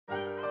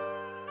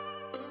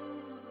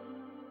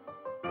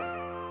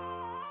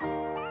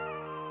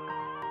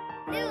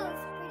Lilz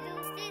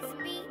produced this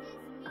beat.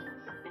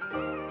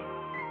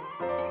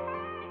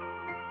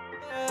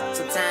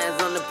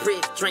 Sometimes on the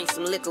brick, drink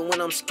some liquor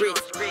when I'm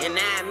strict. And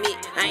I admit,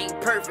 I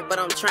ain't perfect, but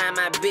I'm trying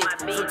my best.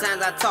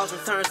 Sometimes I toss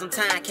and turn,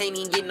 sometimes can't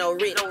even get no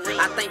rich.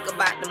 I think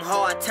about them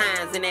hard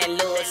times and that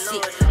little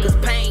shit. Cause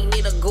pain,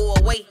 it'll go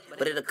away,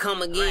 but it'll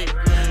come again.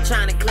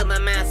 Trying to clear my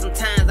mind,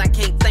 sometimes I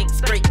can't think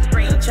straight.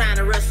 Trying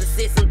to rush the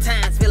sit,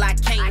 sometimes feel I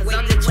can't wait.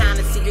 I'm just trying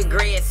to see the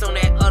grass on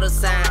that other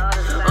side.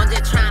 I'm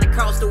just trying to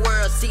cross the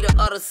world, see the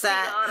other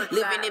side.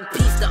 Living in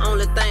peace, the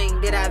only thing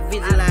that I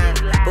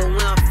visualize. But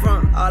when I'm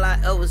from, all I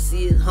ever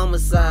see is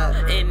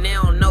homicide. And they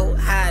don't know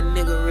how a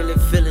nigga really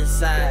feel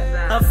inside.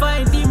 I'm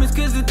fighting demons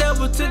cause the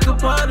devil took a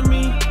part of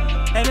me.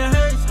 And it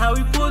hurts how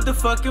he pulled the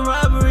fucking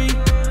robbery.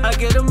 I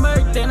get him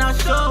murked, then I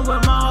show him where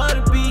my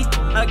heart be.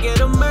 I get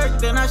him murked,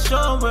 then I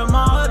show him where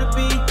my heart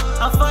be.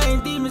 I'm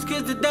fighting demons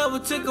cause the devil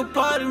took a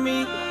part of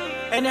me.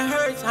 And it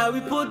hurts how he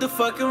pulled the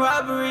fucking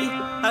robbery.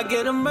 I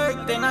get him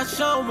murked, then I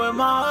show him where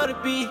my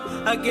heart be.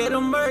 I get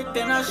him murked,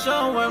 then I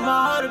show him where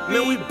my heart be.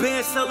 Man, we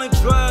been selling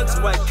drugs,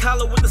 white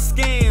collar with the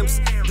scams.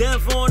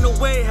 Denver on the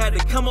way, had to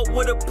come up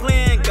with a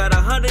plan. Got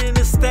 100 in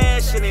the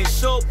stash, and ain't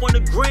show up on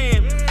the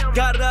gram.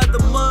 Got it out the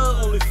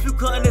mud, only few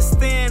could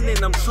understand.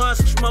 And I'm trying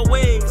to switch my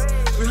ways.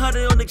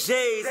 300 on the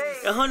J's,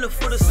 100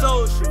 for the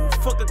social.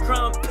 Fuck a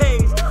crime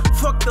pays,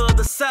 fuck the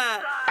other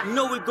side. You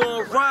know we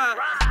gon' ride.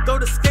 Throw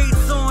the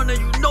skates on, and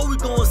you know we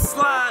gon'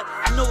 slide.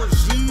 You know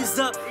it's G's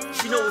up,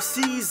 she know it's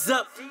C's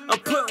up. I'm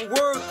putting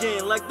work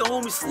in like the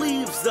homie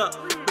sleeves up.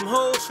 Them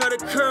hoes try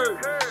to curve,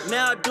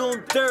 now I do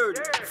them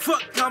dirty.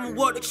 Fuck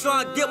Commonwealth, they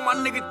tryna get my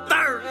nigga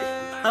 30.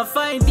 I'm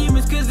fighting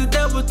demons cause the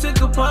devil took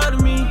a part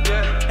of me.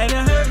 And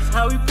it hurts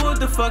how he pulled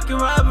the fucking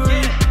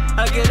robbery.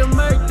 I get him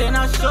murked, then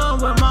I show him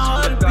where my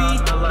heart be.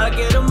 I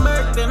get him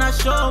murked, then I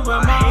show him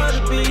where my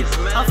heart be.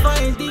 I'm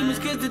fighting demons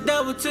cause the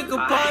devil took a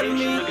part of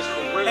me.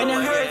 And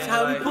it hurts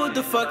how he pulled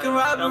the fucking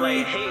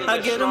robbery. I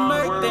get him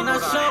murked, then I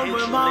show him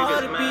where my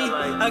heart be.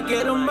 I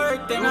get him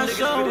murked, then I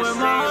show him where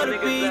my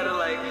heart be.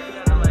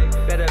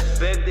 Gotta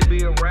beg to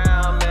be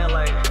around, man.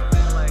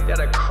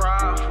 Gotta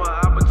cry for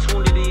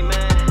opportunity,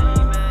 man.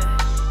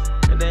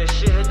 And that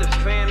shit hit the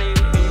fan, and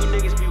you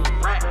niggas be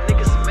rat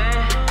niggas,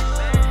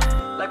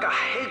 man. Like I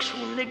hate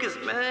you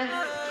niggas, man.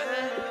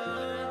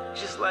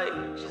 Just like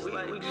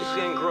we just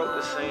didn't grow up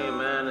the same,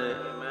 man.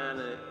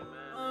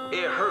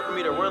 It hurt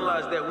me to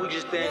realize that we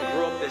just didn't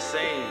grow up the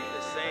same.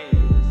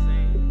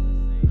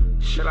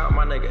 Shout out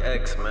my nigga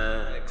X,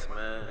 man.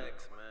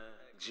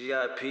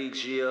 GIP,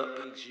 G up,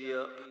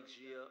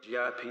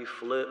 GIP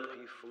flip,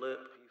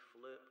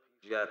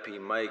 GIP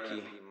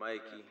Mikey,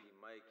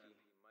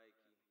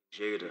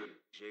 Jada,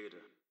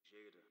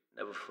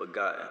 never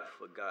forgotten.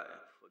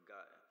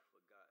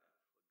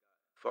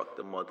 Fuck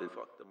the mother.